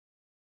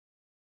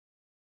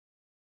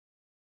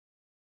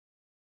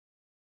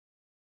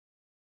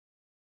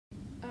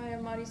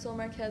Marisol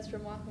Marquez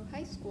from Wacom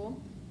High School,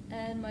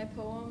 and my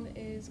poem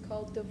is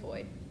called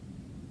Devoid.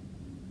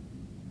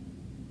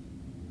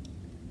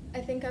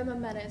 I think I'm a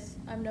menace,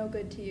 I'm no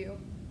good to you.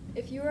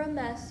 If you were a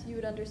mess, you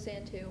would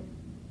understand too.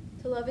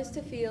 To love is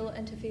to feel,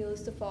 and to feel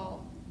is to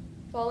fall.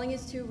 Falling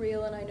is too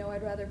real, and I know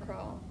I'd rather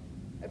crawl.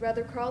 I'd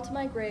rather crawl to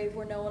my grave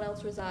where no one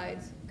else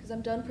resides, 'cause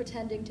I'm done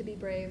pretending to be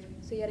brave,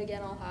 so yet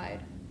again I'll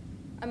hide.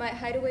 I might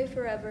hide away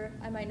forever,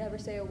 I might never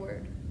say a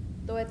word.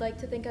 Though I'd like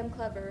to think I'm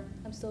clever,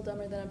 I'm still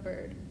dumber than a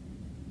bird.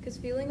 'Cause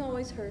feeling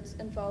always hurts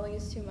and falling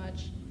is too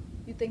much.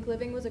 You'd think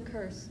living was a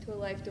curse to a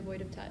life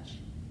devoid of touch.